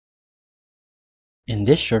In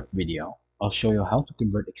this short video, I'll show you how to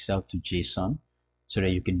convert Excel to JSON so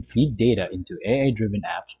that you can feed data into AI-driven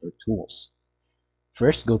apps or tools.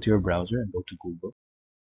 First, go to your browser and go to Google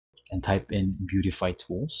and type in Beautify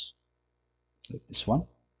Tools, like this one.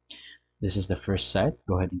 This is the first site.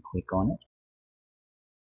 Go ahead and click on it.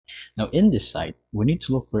 Now in this site, we need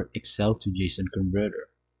to look for Excel to JSON converter,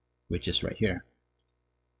 which is right here.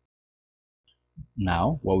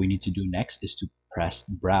 Now, what we need to do next is to press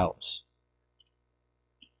Browse.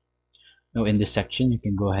 Now in this section, you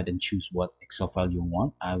can go ahead and choose what Excel file you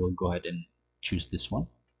want. I will go ahead and choose this one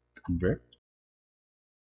to convert.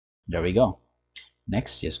 There we go.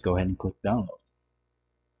 Next, just go ahead and click download.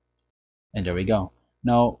 And there we go.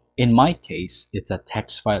 Now, in my case, it's a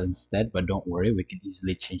text file instead, but don't worry, we can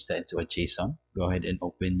easily change that into a JSON. Go ahead and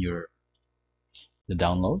open the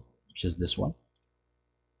download, which is this one.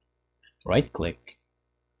 Right click,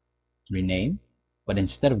 rename, but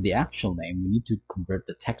instead of the actual name, we need to convert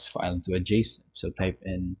the text file into a JSON. So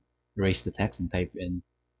erase the text and type in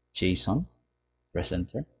JSON, press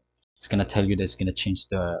enter. It's gonna tell you that it's gonna change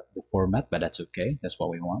the format, but that's okay, that's what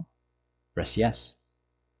we want. Press yes.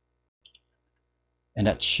 And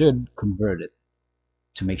that should convert it.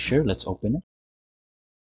 To make sure, let's open it.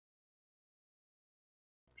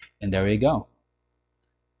 And there we go.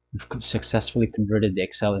 We've successfully converted the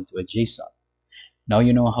Excel into a JSON. Now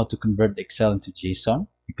you know how to convert the Excel into JSON.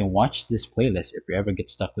 You can watch this playlist if you ever get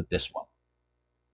stuck with this one.